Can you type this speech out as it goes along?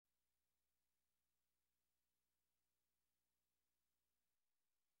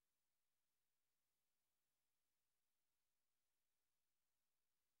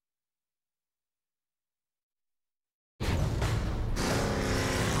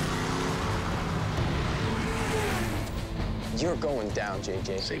You're going down,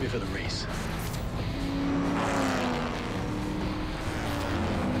 JJ. Save it for the race.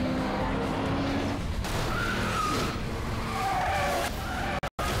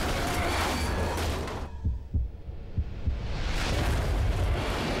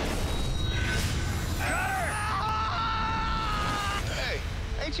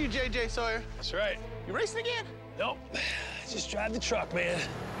 Ain't you JJ Sawyer? That's right. You racing again? Nope. Just drive the truck, man.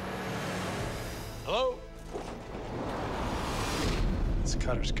 Hello? It's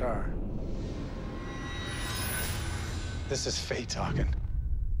Cutter's car. This is fate talking.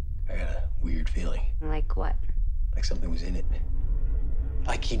 I got a weird feeling. Like what? Like something was in it.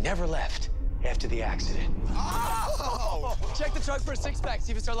 Like he never left after the accident. Oh! Check the truck for a six-pack,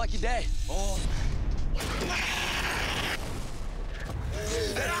 see if it's our lucky day. Oh.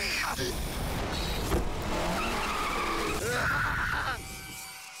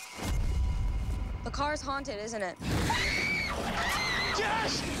 The car's haunted, isn't it?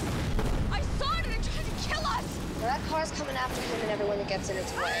 Josh! I saw it and it tried to kill us! Well, that car's coming after him and everyone that gets in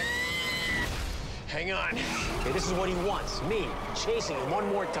its way. Hang on. Okay, this is what he wants. Me, chasing him one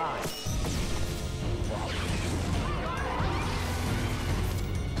more time.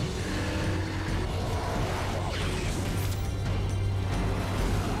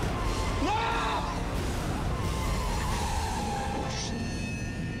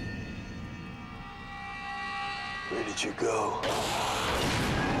 Where did you go?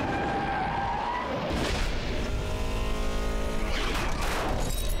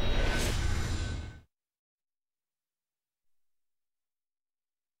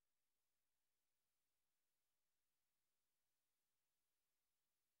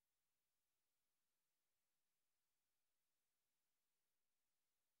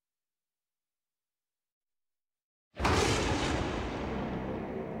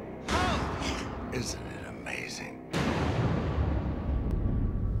 Isn't it amazing?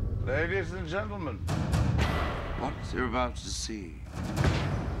 Ladies and gentlemen, what you're about to see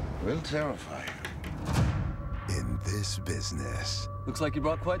will terrify you. In this business, Looks like you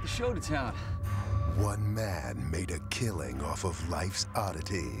brought quite the show to town. one man made a killing off of life's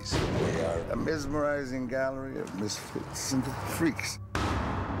oddities. We are a mesmerizing gallery of misfits and freaks.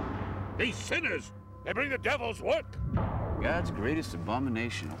 These sinners, they bring the devil's work. God's greatest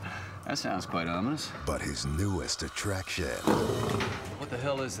abomination. That sounds quite ominous. But his newest attraction What the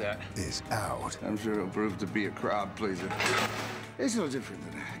hell is that? is out I'm sure it'll prove to be a crowd pleaser. It's no different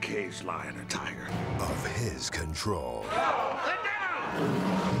than a caged lion or tiger. of his control.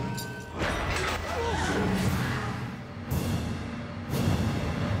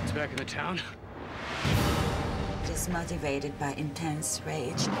 It's back in the town. It is motivated by intense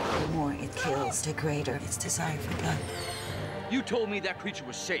rage. The more it kills, the greater its desire for blood. You told me that creature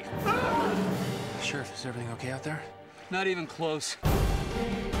was safe. Sheriff, is everything okay out there? Not even close.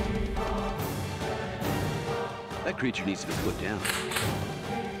 That creature needs to be put down.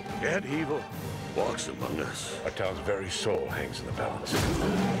 Yet evil walks among us. Our town's very soul hangs in the balance.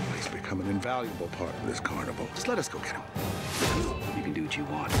 He's become an invaluable part of this carnival. Just let us go get him. You can do what you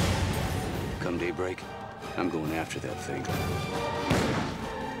want. Come daybreak, I'm going after that thing.